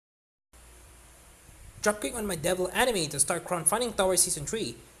Dropkick on my devil anime to start crowdfunding towards season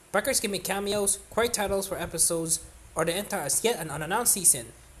 3. Backers can make cameos, quiet titles for episodes, or the entire as-yet-unannounced season.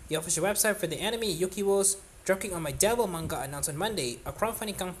 The official website for the anime Yukiwo's Dropkick on my devil manga announced on Monday a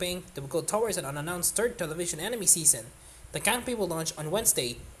crowdfunding campaign to go towards an unannounced third television anime season. The campaign will launch on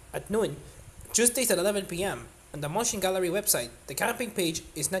Wednesday at noon, Tuesdays at 11 p.m. On the Motion Gallery website, the campaign page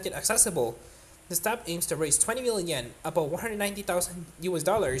is not yet accessible. The staff aims to raise 20 million yen, about 190,000 US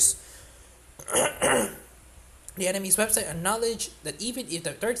dollars. The anime's website acknowledged that even if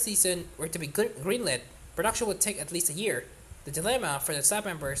the third season were to be greenlit, production would take at least a year. The dilemma for the staff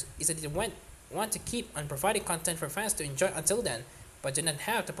members is that they want to keep on providing content for fans to enjoy until then, but do not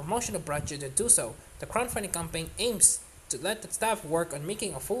have the promotional budget to do so. The crowdfunding campaign aims to let the staff work on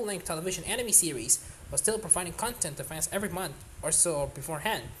making a full-length television anime series while still providing content to fans every month or so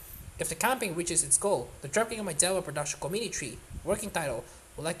beforehand. If the campaign reaches its goal, the Dropkick on my devil production committee tree, working title,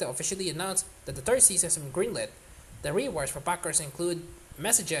 would like to officially announce that the third season has been greenlit. The rewards for backers include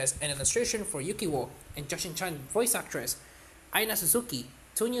messages and illustration for Yukiwo and Jushin Chan voice actress Aina Suzuki,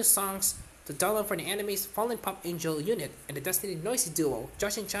 2 new songs to download for the anime's Fallen Pop Angel unit and the Destiny Noisy duo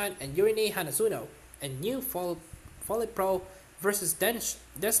Jushin Chan and Yurine Hanazuno, and new Fall Pro vs.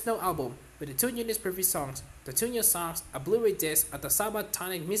 Death Snow album with the 2 newest previous songs, the 2 new songs, a Blu-ray disc at the Sabat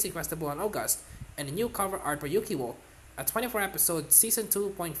Tonic Music Festival in August, and a new cover art by Yukiwo. A 24-episode Season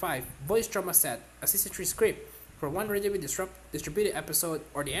 2.5 voice drama set, a Season 3 script for one readily distributed episode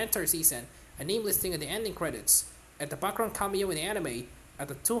or the entire season, a name listing at the ending credits, and the background cameo in the anime at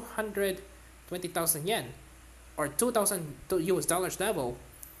the 220,000 yen or 2,000 US dollars level.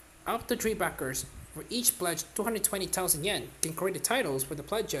 Up to 3 backers for each pledge 220,000 yen can create the titles for the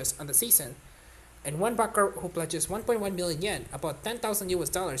pledges on the season, and 1 backer who pledges 1.1 million yen, about 10,000 US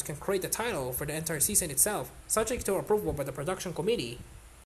dollars, can create the title for the entire season itself, subject to approval by the production committee.